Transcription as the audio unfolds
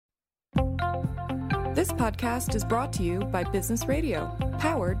This podcast is brought to you by Business Radio,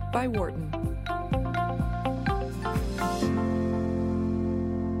 powered by Wharton.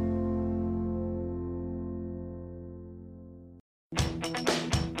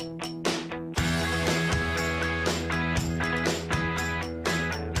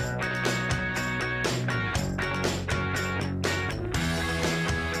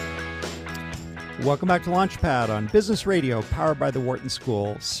 Welcome back to Launchpad on Business Radio, powered by the Wharton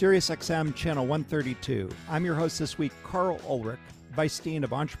School, Sirius XM Channel 132. I'm your host this week, Carl Ulrich, Vice Dean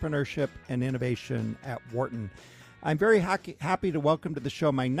of Entrepreneurship and Innovation at Wharton. I'm very happy to welcome to the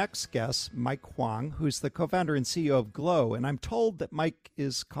show my next guest, Mike Huang, who's the co-founder and CEO of Glow, and I'm told that Mike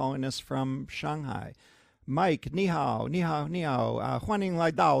is calling us from Shanghai. Mike, ni hao, ni hao, ni hao, 欢迎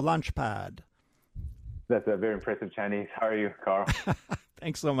来到 Launchpad. That's a very impressive Chinese. How are you, Carl?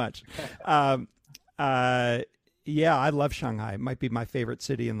 Thanks so much. Yeah, I love Shanghai. It might be my favorite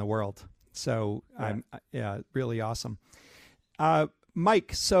city in the world. So really awesome.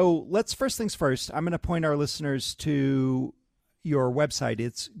 Mike, so let's first things first. I'm going to point our listeners to your website.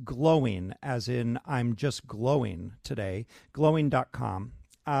 It's glowing, as in I'm just glowing today, glowing.com.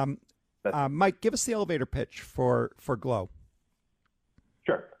 Mike, give us the elevator pitch for Glow.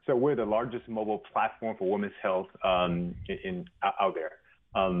 Sure. So we're the largest mobile platform for women's health out there.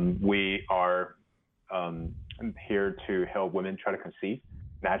 We are here to help women try to conceive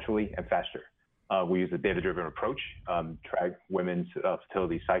naturally and faster. We use a data-driven approach, track women's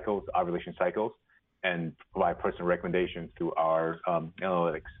fertility cycles, ovulation cycles, and provide personal recommendations through our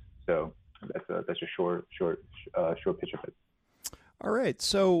analytics. So that's a short pitch of it. All right.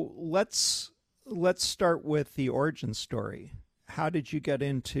 So let's start with the origin story. How did you get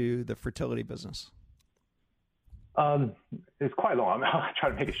into the fertility business? It's quite long. I'll try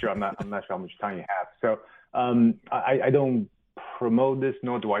to make sure I'm not sure how much time you have. So I don't promote this,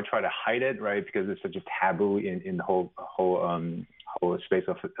 nor do I try to hide it, right? Because it's such a taboo in the whole space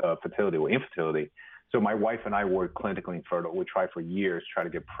of fertility or infertility. So my wife and I were clinically infertile. We tried for years, try to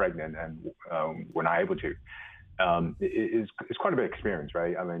get pregnant, and we're not able to. It's quite a bit of experience,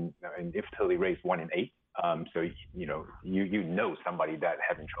 right? I mean, infertility rate is 1 in 8. So you know somebody that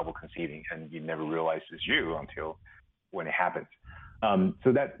having trouble conceiving, and you never realize it's you until when it happens.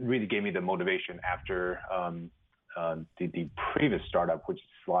 So that really gave me the motivation after the previous startup, which is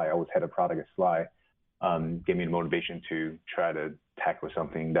Sly. I was head of product at Sly. Gave me the motivation to try to tackle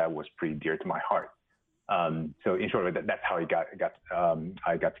something that was pretty dear to my heart. So in short, that's how I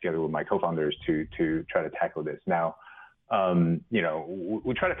got together with my co-founders to try to tackle this. Now,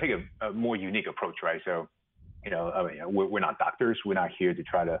 we try to take a more unique approach, right? So, we're not doctors. We're not here to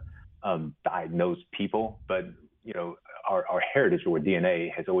try to diagnose people, but our heritage or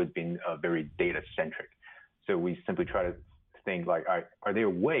DNA has always been very data centric. So we simply try to think like, are there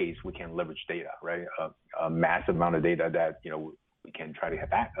ways we can leverage data, right? A massive amount of data that we can try to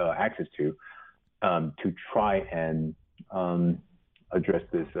have access to try and address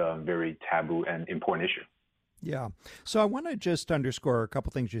this very taboo and important issue. Yeah. So I want to just underscore a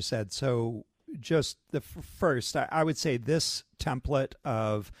couple things you said. So just the first, I would say this template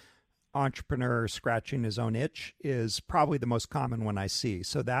of entrepreneur scratching his own itch is probably the most common one I see.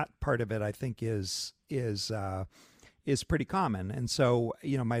 So that part of it, I think, is pretty common. And so,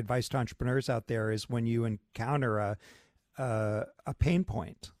 my advice to entrepreneurs out there is when you encounter a pain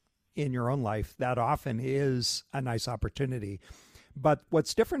point in your own life, that often is a nice opportunity. But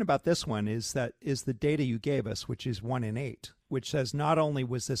what's different about this one is the data you gave us, which is 1 in 8, which says not only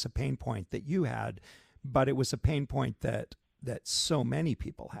was this a pain point that you had, but it was a pain point that so many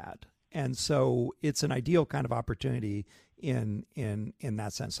people had. And so it's an ideal kind of opportunity in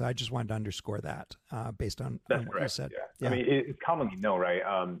that sense. So I just wanted to underscore that based on what you said. Yeah. I mean, it's commonly known, right,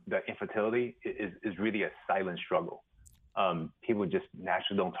 that infertility is really a silent struggle. People just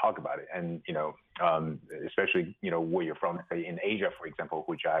naturally don't talk about it. And, especially, where you're from, say in Asia, for example,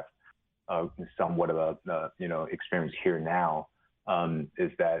 which I've somewhat of a, experience here now,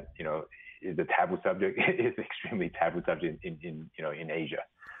 is that, is a taboo subject. It's extremely taboo subject in Asia.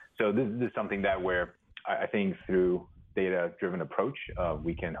 So this is something that where I think through data-driven approach,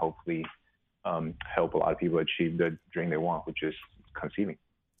 we can hopefully help a lot of people achieve the dream they want, which is conceiving.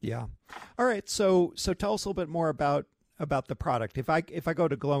 Yeah. All right. So tell us a little bit more about the product. If I go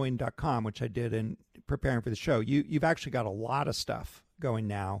to glowing.com, which I did in preparing for the show, you've actually got a lot of stuff going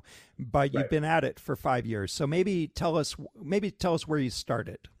now, but you've been at it for 5 years. So maybe tell us where you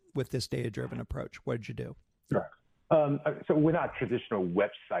started with this data-driven approach. What did you do? Sure. So we're not a traditional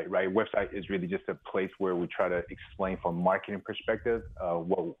website, right? Website is really just a place where we try to explain from a marketing perspective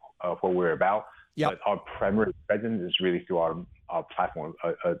what we're about. Yep. But our primary presence is really through our platform,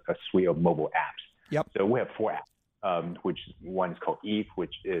 a suite of mobile apps. Yep. So we have 4 apps, which one is called Eve,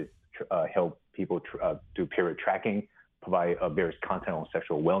 which is help people do period tracking, provide various content on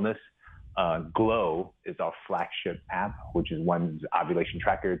sexual wellness. Glow is our flagship app, which is one's ovulation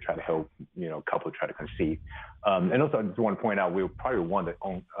tracker, try to help couples try to conceive. And also, I just want to point out, we were probably one that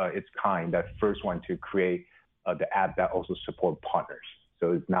its kind, that first one to create the app that also support partners.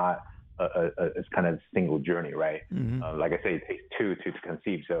 So it's not it's kind of a single journey, right? Mm-hmm. Like I say, it takes 2 to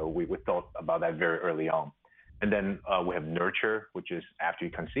conceive. So we thought about that very early on. And then we have Nurture, which is after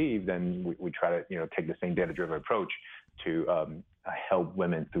you conceive, then we try to take the same data-driven approach to help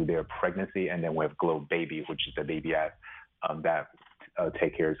women through their pregnancy. And then we have Glow Baby, which is the baby app that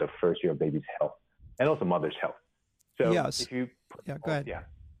take care of the first year of baby's health and also mother's health. So yes. if you go ahead.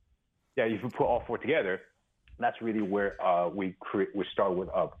 If you put all 4 together, that's really where we start with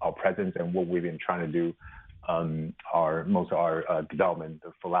our presence and what we've been trying to do most of our development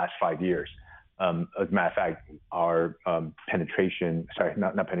for the last 5 years. As a matter of fact, our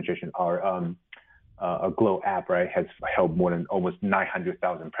our Glow app, right, has held more than almost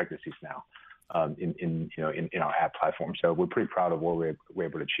 900,000 pregnancies now in our app platform. So we're pretty proud of what we're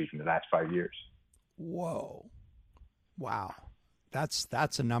able to achieve in the last 5 years. Whoa. Wow. That's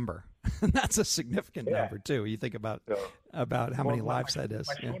a number. That's a significant number too. You think about how many lives that is.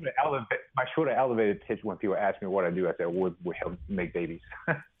 My short elevated pitch when people ask me what I do, I say we help make babies.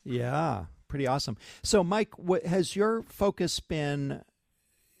 Yeah, pretty awesome. So, Mike, has your focus been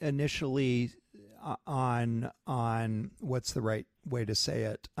initially on what's the right way to say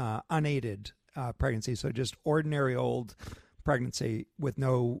it? Unaided pregnancy, so just ordinary old pregnancy with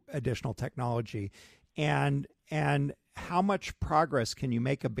no additional technology, and how much progress can you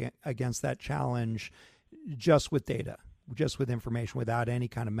make against that challenge just with data, just with information, without any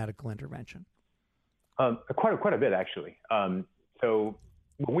kind of medical intervention? Quite a bit, actually. So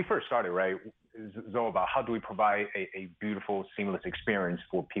when we first started, right, it's all about how do we provide a beautiful, seamless experience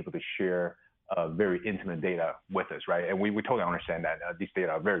for people to share very intimate data with us, right? And we totally understand that these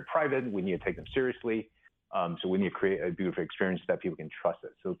data are very private. We need to take them seriously. So we need to create a beautiful experience that people can trust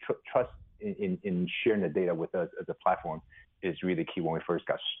us. So trust in sharing the data with us as a platform is really key when we first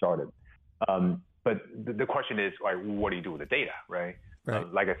got started. But the question is, like, what do you do with the data, right?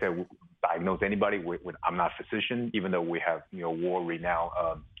 Right. Like I said, we diagnose anybody. I'm not a physician, even though we have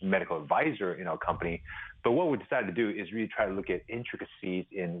world-renowned medical advisor in our company. But what we decided to do is really try to look at intricacies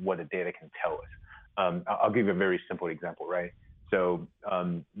in what the data can tell us. I'll give you a very simple example, right? So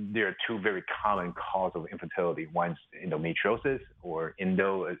there are 2 very common causes of infertility. One's endometriosis, or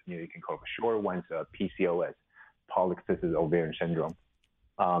endo, you can call it for short. One's PCOS, polycystic ovarian syndrome.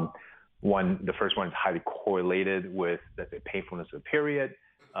 The first one is highly correlated with, let's say, painfulness of the period.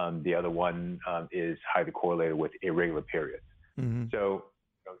 The other one is highly correlated with irregular periods. Mm-hmm. So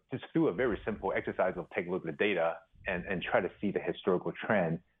just do a very simple exercise of take a look at the data and try to see the historical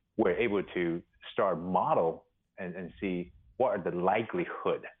trend. We're able to start model and see what are the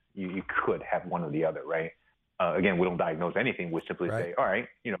likelihood you could have one or the other, right? Again, we don't diagnose anything. We simply say, all right,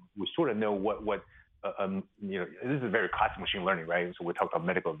 we sort of know what this is very classic machine learning, right? So we talk about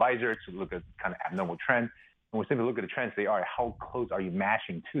medical advisors to look at kind of abnormal trends. And we simply look at the trends and say, all right, how close are you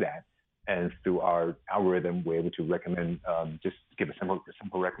matching to that? And through our algorithm, we're able to recommend, just give a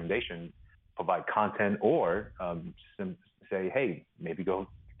simple recommendation, provide content, or say, hey, maybe go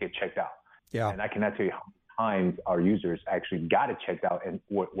get checked out. Yeah. And I cannot tell you how many times our users actually got it checked out and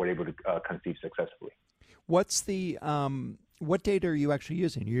were able to conceive successfully. What's the what data are you actually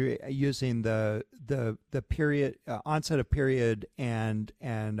using? You're using the period onset of period and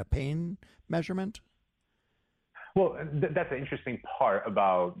a pain measurement? Well, that's an interesting part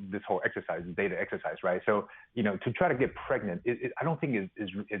about this whole exercise, data exercise, right? So, to try to get pregnant, I don't think is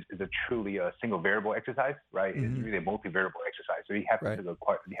a truly a single variable exercise, right? Mm-hmm. It's really a multivariable exercise. So you have to take a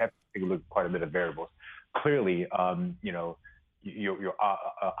look at quite a bit of variables. Clearly, your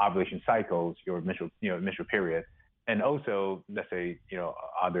ovulation cycles, your menstrual period, and also, let's say,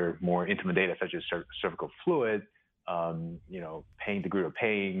 other more intimate data such as cervical fluid, pain, degree of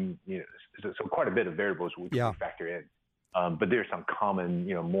pain, so quite a bit of variables we can factor in. But there's some common,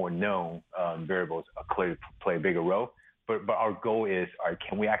 more known variables clearly play a bigger role. But our goal is, all right,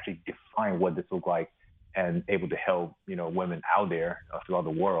 can we actually define what this looks like and able to help, women out there throughout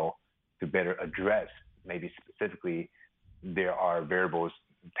the world to better address, maybe specifically, there are variables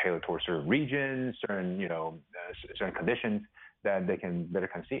tailored towards certain regions, certain conditions that they can better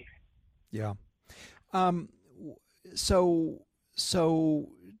conceive. Yeah. So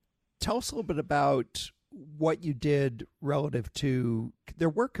tell us a little bit about what you did relative to, there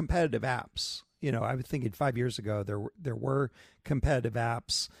were competitive apps. I was thinking 5 years ago, there were competitive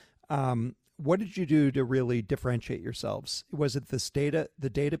apps. what did you do to really differentiate yourselves? Was it the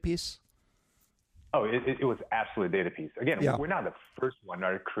data piece? Oh, it was absolutely a data piece. Again, we're not the first one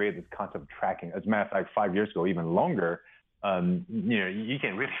to create this concept of tracking. As a matter of fact, 5 years ago, even longer, you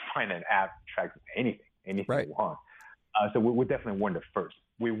can really find an app that tracks anything right. you want. So we definitely weren't the first.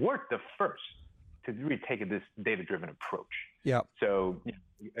 We were the first to really take this data-driven approach. Yeah. So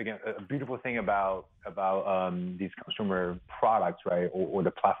again, a beautiful thing about these consumer products, right, or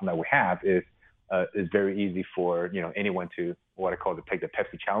the platform that we have is very easy for anyone to what I call to take the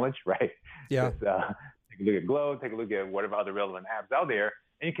Pepsi challenge, right? Yeah. Just, take a look at Glow, take a look at whatever other relevant apps out there,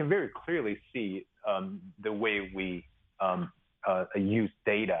 and you can very clearly see the way we use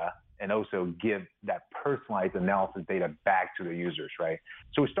data and also give that personalized analysis data back to the users, right?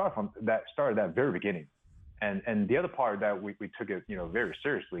 So we started at that very beginning. And the other part that we took it, very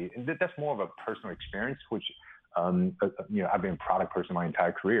seriously, and that's more of a personal experience, which, I've been a product person my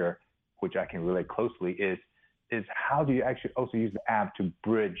entire career, which I can relate closely, is how do you actually also use the app to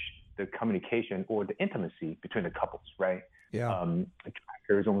bridge the communication or the intimacy between the couples, right? Yeah.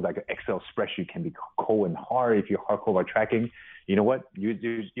 Trackers, almost like an Excel spreadsheet, can be cold and hard if you're hardcore about tracking. You know what?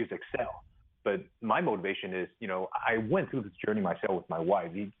 Use Excel. But my motivation is, I went through this journey myself with my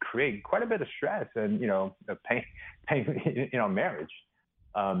wife. It created quite a bit of stress and, pain in our marriage.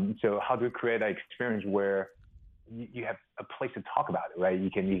 So how do we create an experience where you have a place to talk about it, right?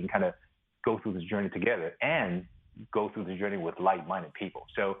 You can kind of go through this journey together and go through the journey with like-minded people.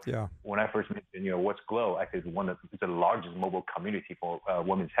 So when I first mentioned, what's Glow, I said it's the largest mobile community for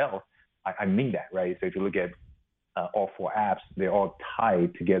women's health. I mean that, right? So if you look at all 4 apps, they're all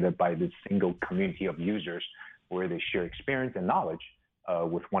tied together by this single community of users where they share experience and knowledge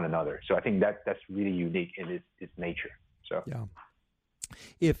with one another. So I think that's really unique in its nature. So yeah.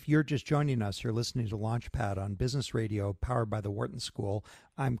 If you're just joining us, you're listening to Launchpad on Business Radio, powered by the Wharton School.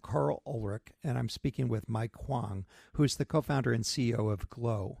 I'm Carl Ulrich, and I'm speaking with Mike Huang, who's the co-founder and CEO of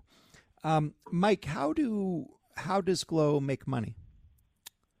Glow. Mike, how does Glow make money?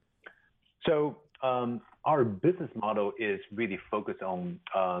 So our business model is really focused on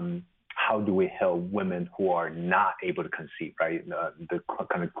how do we help women who are not able to conceive, right? The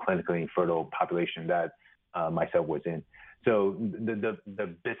kind of clinically infertile population that myself was in. So the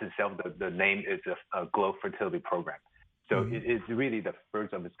business itself, the name is a Glow Fertility Program. So it is really the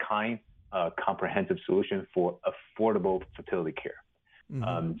first of its kind comprehensive solution for affordable fertility care.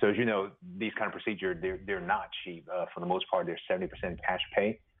 So as you know, these kind of procedures, they're not cheap. For the most part, they're 70% cash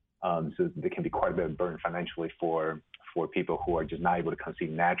pay. So they can be quite a bit of burden financially for people who are just not able to conceive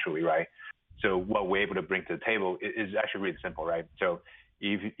naturally, right? So what we're able to bring to the table is actually really simple, right? So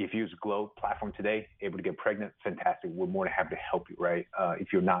if you use Glow platform today, able to get pregnant, fantastic. We're more than happy to help you, right?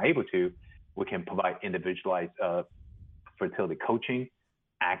 If you're not able to, we can provide individualized fertility coaching,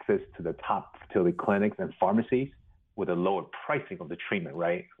 access to the top fertility clinics and pharmacies with a lower pricing of the treatment,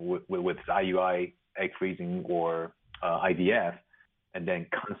 right? With IUI, egg freezing, or IVF, and then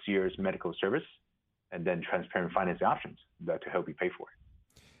concierge medical service, and then transparent financing options to help you pay for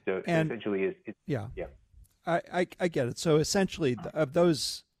it. So essentially, yeah. I get it. So essentially, of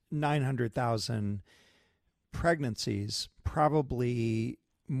those 900,000 pregnancies, probably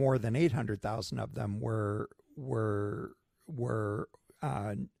more than 800,000 of them were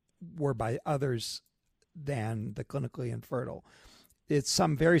by others than the clinically infertile. It's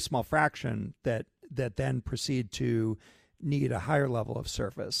some very small fraction that then proceed to need a higher level of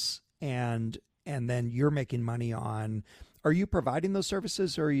service, and then you're making money on. Are you providing those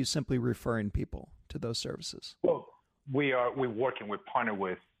services, or are you simply referring people to those services? Well, we're partner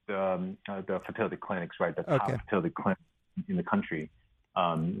with the fertility clinics, right? The top fertility clinics in the country,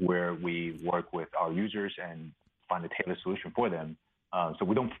 where we work with our users and find a tailored solution for them. So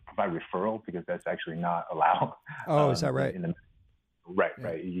we don't provide referral because that's actually not allowed. Oh, is that right?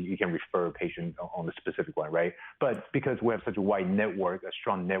 Right. You can refer a patient on the specific one, right? But because we have such a wide network, a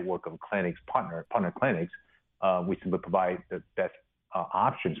strong network of clinics, partner clinics, we simply provide the best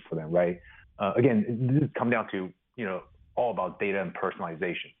options for them, right? Again, this comes down to, all about data and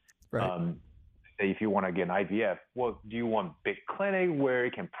personalization. Right. If you want to get an IVF, well, do you want a big clinic where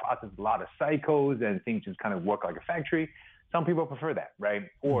it can process a lot of cycles and things just kind of work like a factory? Some people prefer that, right?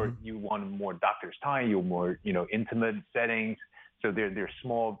 Or you want more doctor's time, you want more, intimate settings. So there's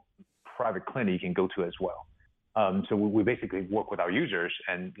small private clinic you can go to as well. So we basically work with our users,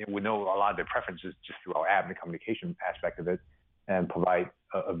 and we know a lot of their preferences just through our app and the communication aspect of it, and provide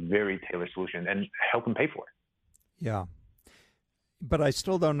a very tailored solution and help them pay for it. Yeah. But I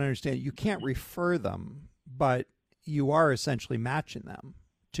still don't understand. You can't refer them, but you are essentially matching them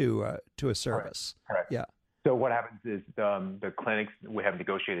to a service. Correct. Yeah. So what happens is the clinics, we have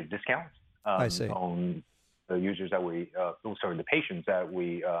negotiated discounts I see. on the users that the patients that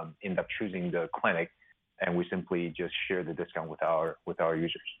we end up choosing the clinic, and we simply just share the discount with our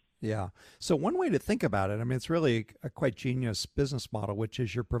users. Yeah. So one way to think about it, I mean, it's really a quite genius business model, which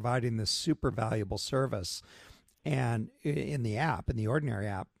is you're providing this super valuable service and in the app, in the ordinary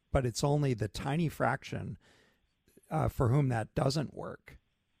app, but it's only the tiny fraction for whom that doesn't work.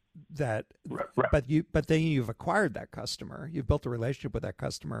 Right. But then you've acquired that customer, you've built a relationship with that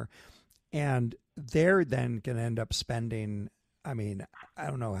customer, and they're then going to end up spending. I mean, I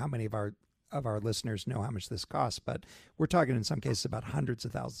don't know how many of our listeners know how much this costs, but we're talking in some cases about hundreds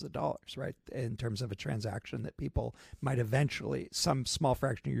of thousands of dollars, right? In terms of a transaction that people might eventually, some small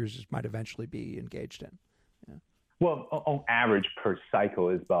fraction of users might eventually be engaged in. Yeah. Well, on average per cycle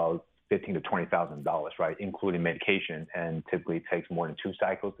is about $15,000 to $20,000, right, including medication, and typically it takes more than 2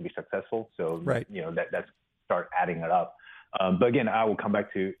 cycles to be successful. So, right. That's start adding it up. But again, I will come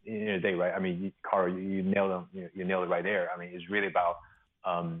back to in a day, right? I mean, Carl, you nailed it. You nailed it right there. I mean, it's really about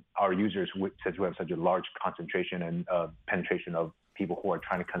our users, since we have such a large concentration and penetration of people who are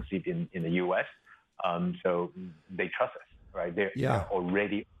trying to conceive in the U.S. So they trust us, right? They're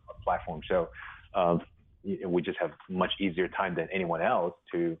already on our platform. So we just have much easier time than anyone else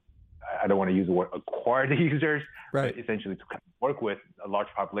to. I don't want to use the word acquire the users, right. But essentially to work with a large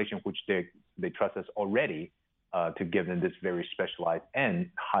population, which they trust us already, to give them this very specialized and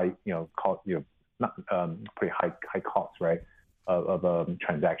high, cost, pretty high cost, right, of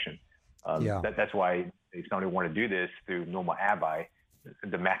transaction. That's why if somebody want to do this through normal ad buy,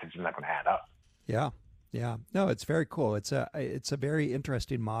 the math is not going to add up. Yeah. No, it's very cool. It's a very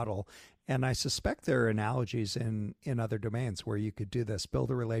interesting model. And I suspect there are analogies in other domains where you could do this, build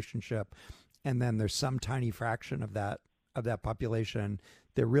a relationship, and then there's some tiny fraction of that population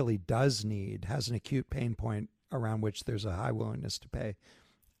that really has an acute pain point around which there's a high willingness to pay.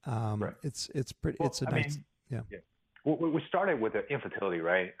 Right. It's pretty. Well, it's a nice. Yeah. Well, we started with the infertility,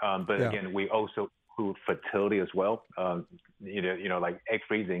 right? But again, we also include fertility as well. Like egg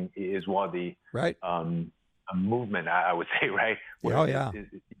freezing is one of the right. A movement, I would say, right? Where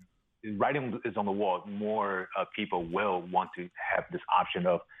writing is on the wall. More people will want to have this option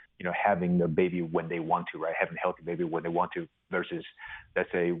of, having the baby when they want to, right? Having a healthy baby when they want to, versus,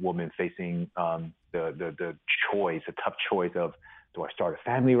 let's say, a woman facing the tough choice of, do I start a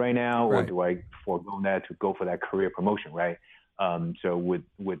family right now, or do I forego that to go for that career promotion, right? So with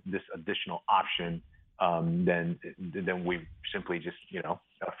this additional option, then we simply just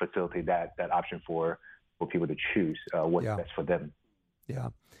facilitate that option for people to choose what's best for them. Yeah.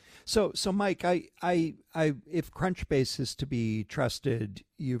 So Mike, I if Crunchbase is to be trusted,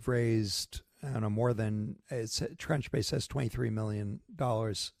 you've raised, I don't know, more than Crunchbase has $23 million.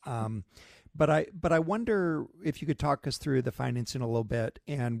 But I wonder if you could talk us through the financing a little bit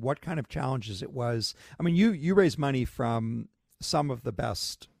and what kind of challenges it was. I mean, you raise money from some of the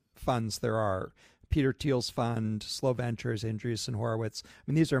best funds there are. Peter Thiel's fund, Slow Ventures, Andreessen Horowitz. I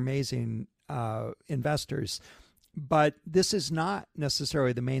mean, these are amazing investors. But this is not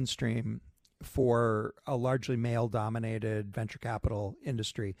necessarily the mainstream for a largely male-dominated venture capital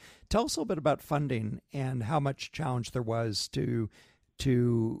industry. Tell us a little bit about funding and how much challenge there was to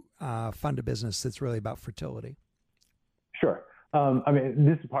fund a business that's really about fertility. Sure. I mean,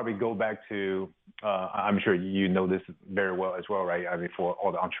 this would probably go back to, I'm sure you know this very well as well, right? I mean, for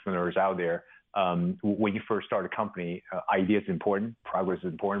all the entrepreneurs out there, when you first start a company, idea is important, progress is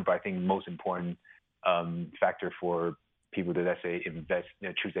important, but I think most important factor for people to, let's say, invest,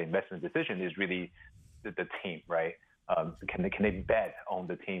 choose an investment decision is really the team, right? Can they bet on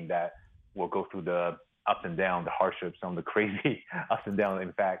the team that will go through the ups and downs, the hardships, some of the crazy ups and downs,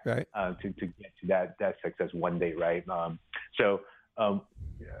 in fact, to get to that success one day, right? So I'm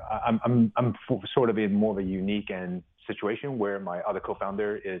sort of in more of a unique situation where my other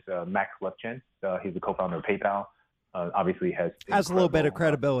co-founder is Max Levchin. He's the co-founder of PayPal. Obviously has a little bit of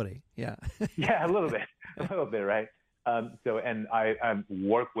credibility. Yeah, a little bit, right? And I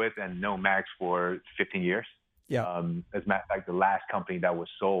worked with and know Max for 15 years. Yeah. As a matter of fact, the last company that was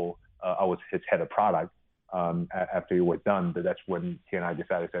sold, I was his head of product after it was done. But that's when he and I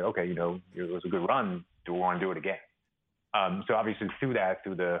decided to say, okay, it was a good run. Do we want to do it again? So obviously through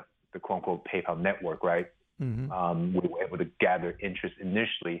the quote unquote PayPal network, right? Mm-hmm. We were able to gather interest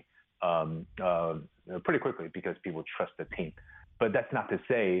initially pretty quickly because people trust the team. But that's not to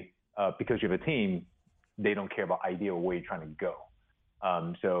say because you have a team, they don't care about idea or where you're trying to go.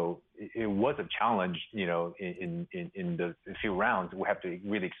 So it was a challenge, in the few rounds. We have to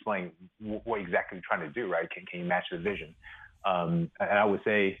really explain what exactly you're trying to do, right? Can you match the vision? And I would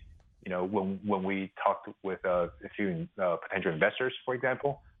say, when we talked with a few potential investors, for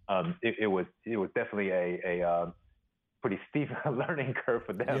example, it was definitely a pretty steep learning curve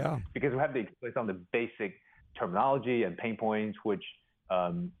for them because we have to explain some of the basic terminology and pain points, which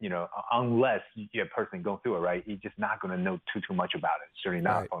unless you're personally going through it, right, you're just not going to know too much about it. Certainly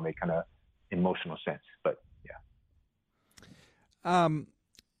not from a kind of emotional sense. But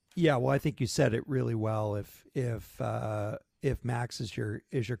well, I think you said it really well. If Max is your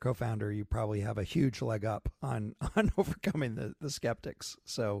co-founder, you probably have a huge leg up on overcoming the skeptics.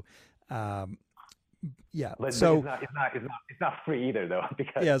 So, But so it's not free either, though,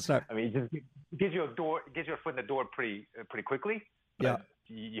 because it's not. I mean, it just gives you a foot in the door pretty quickly. But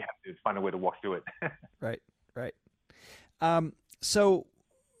you have to find a way to walk through it. Right. So,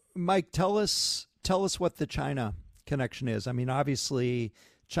 Mike, tell us what the China connection is. I mean, obviously,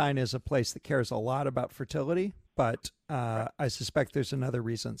 China is a place that cares a lot about fertility, but I suspect there's another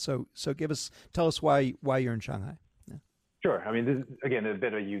reason. So tell us why you're in Shanghai. Yeah. Sure. I mean, this is, again, a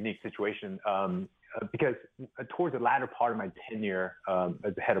bit of a unique situation because towards the latter part of my tenure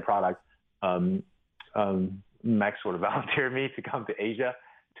as the head of product, Max sort of volunteered me to come to Asia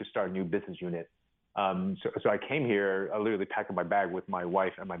to start a new business unit. So I came here, I literally packed up my bag with my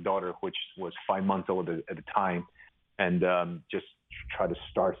wife and my daughter, which was 5 months old at the time, and just try to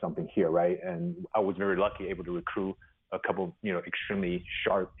start something here, right? And I was very lucky, able to recruit a couple, extremely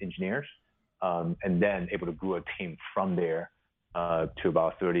sharp engineers, and then able to grow a team from there to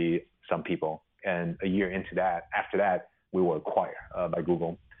about 30 some people. And a year after that, we were acquired by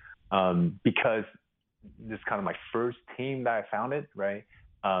Google because this is kind of my first team that I founded, right?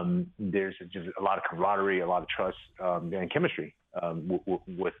 There's just a lot of camaraderie, a lot of trust, and chemistry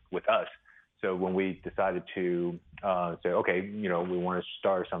with us. So when we decided to say, okay, we want to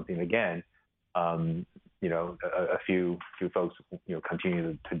start something again, a few folks,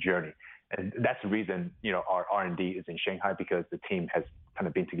 continue to journey. And that's the reason, our R&D is in Shanghai, because the team has kind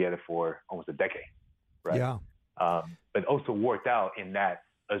of been together for almost a decade, right? Yeah. But also worked out in that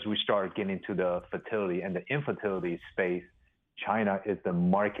as we started getting into the fertility and the infertility space, China is the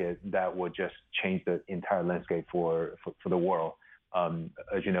market that will just change the entire landscape for the world.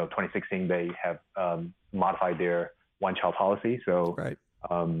 As you know, 2016, they have modified their one-child policy. So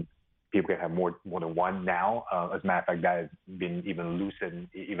people can have more than one now. As a matter of fact, that has been even loosened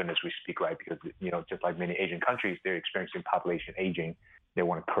even as we speak, right? Because, just like many Asian countries, they're experiencing population aging. They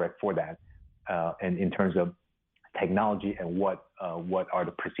want to correct for that. And in terms of technology and what are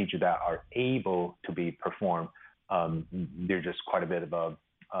the procedures that are able to be performed, there's just quite a bit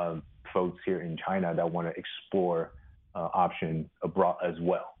of folks here in China that want to explore option abroad as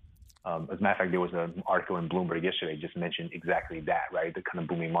well. As a matter of fact, there was an article in Bloomberg yesterday just mentioned exactly that, right? The kind of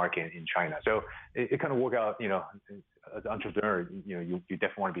booming market in China. So it kind of worked out, as an entrepreneur, you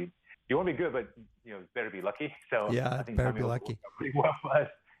definitely want to be good, but it's better to be lucky. So I think better be lucky. Pretty well for us.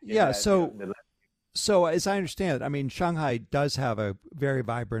 Yeah. So as I understand it, I mean, Shanghai does have a very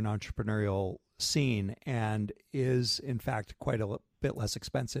vibrant entrepreneurial scene and is in fact quite a bit less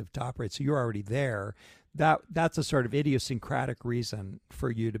expensive to operate. So you're already there. That's a sort of idiosyncratic reason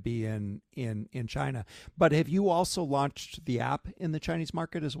for you to be in China. But have you also launched the app in the Chinese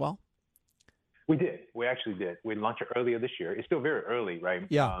market as well? We did. We actually did. We launched it earlier this year. It's still very early, right?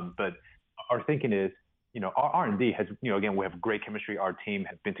 Yeah. But our thinking is, our R&D has, again, we have great chemistry. Our team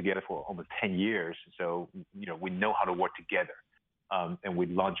has been together for almost 10 years. So, we know how to work together. And we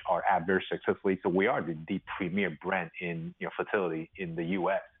launched our app very successfully. So we are the premier brand in fertility in the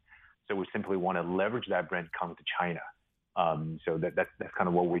U.S. So we simply want to leverage that brand come to China. So that's kind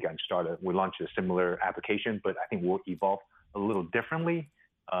of what we got started. We launched a similar application, but I think we'll evolve a little differently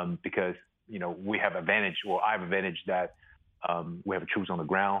because we have advantage. Well, I have advantage that we have troops on the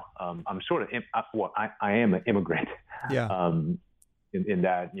ground. I'm sort of I am an immigrant. Yeah. In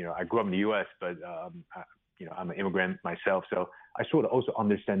that I grew up in the U.S., but I'm an immigrant myself, so I sort of also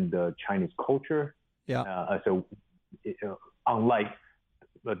understand the Chinese culture. Yeah. So unlike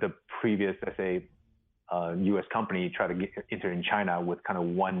the previous, let's say, U.S. company try to enter in China with kind of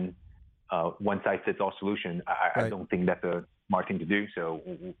one size fits all solution, I don't think that's a smart thing to do. So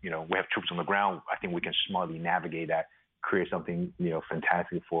we have troops on the ground. I think we can smartly navigate that, create something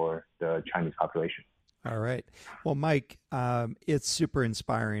fantastic for the Chinese population. All right. Well, Mike, it's super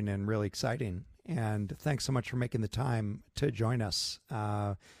inspiring and really exciting. And thanks so much for making the time to join us.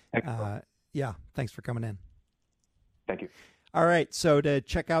 Thanks for coming in. Thank you. All right. So to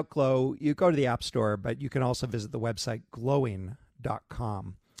check out Glow, you go to the App Store, but you can also visit the website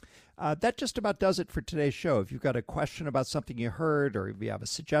glowing.com. That just about does it for today's show. If you've got a question about something you heard, or if you have a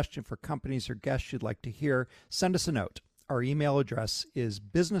suggestion for companies or guests you'd like to hear, send us a note. Our email address is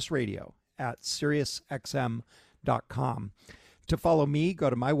businessradio@SiriusXM.com. To follow me, go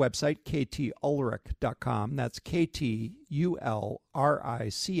to my website, ktulrich.com. That's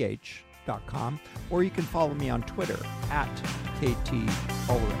KTULRICH.com. Or you can follow me on Twitter @KTUlrich.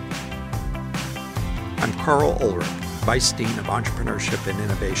 I'm Carl Ulrich, Vice Dean of Entrepreneurship and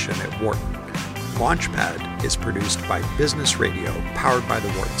Innovation at Wharton. Launchpad is produced by Business Radio, powered by the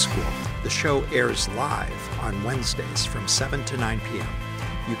Wharton School. The show airs live on Wednesdays from 7 to 9 p.m.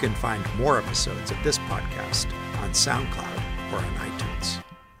 You can find more episodes of this podcast on SoundCloud or on iTunes.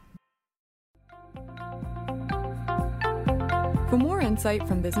 For more insight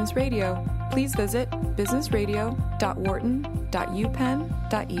from Business Radio, please visit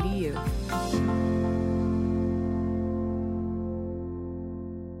businessradio.wharton.upenn.edu.